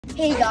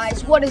Hey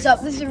guys, what is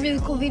up? This is a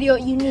really cool video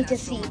you need to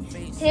see.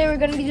 Today we're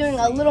going to be doing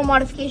a little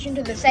modification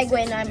to the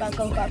Segway Ninebot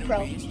Gokart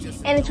Pro.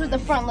 And it's with the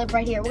front lip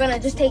right here. We're going to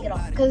just take it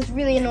off because it's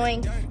really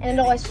annoying and it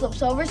always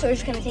flips over, so we're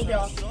just going to take it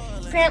off.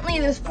 Apparently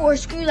there's 4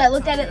 screws. I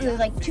looked at it and there's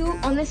like 2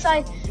 on this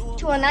side,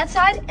 2 on that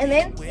side, and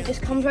then it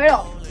just comes right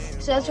off.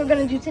 So that's what we're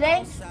going to do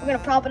today. We're going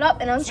to prop it up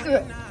and unscrew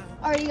it.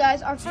 Alrighty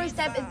guys, our first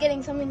step is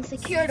getting something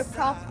secure to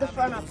prop the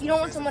front up. You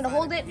don't want someone to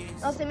hold it,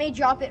 else they may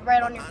drop it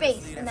right on your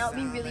face, and that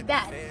would be really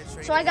bad.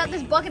 So I got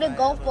this bucket of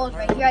golf balls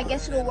right here. I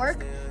guess it'll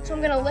work. So I'm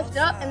going to lift it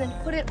up and then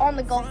put it on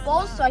the golf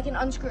balls so I can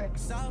unscrew it.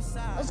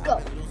 Let's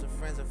go.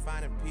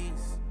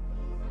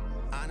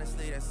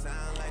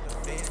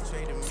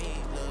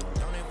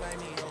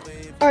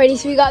 Alrighty,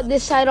 so we got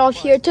this side off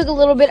here. It took a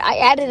little bit. I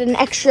added an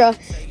extra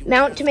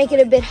mount to make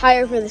it a bit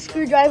higher for the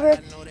screwdriver.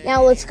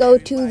 Now let's go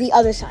to the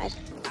other side.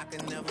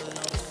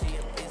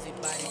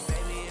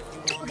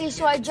 Okay,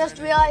 so I just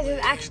realized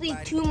there's actually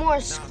 2 more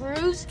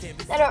screws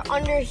that are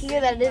under here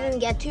that I didn't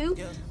get to.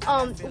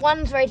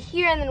 One's right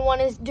here, and then one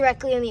is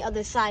directly on the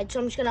other side.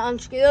 So I'm just gonna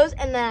unscrew those,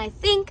 and then I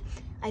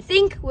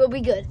think we'll be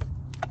good.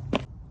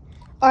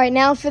 All right,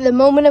 now for the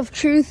moment of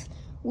truth.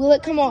 Will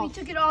it come off? We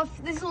took it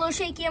off. This is a little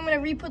shaky. I'm gonna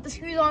re-put the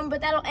screws on,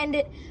 but that'll end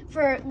it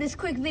for this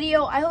quick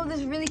video. I hope this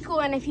is really cool,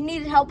 and if you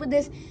needed help with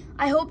this,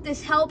 I hope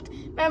this helped.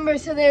 Remember,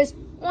 so there's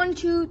 1,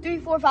 2, 3,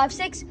 4, 5,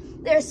 6.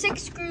 There are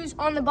 6 screws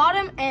on the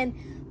bottom, and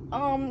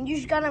you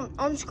just gotta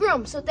unscrew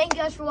them. So thank you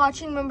guys for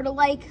watching. Remember to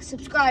like,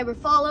 subscribe, or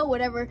follow,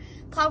 whatever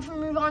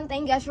platform you're on.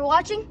 Thank you guys for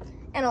watching,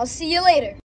 and I'll see you later.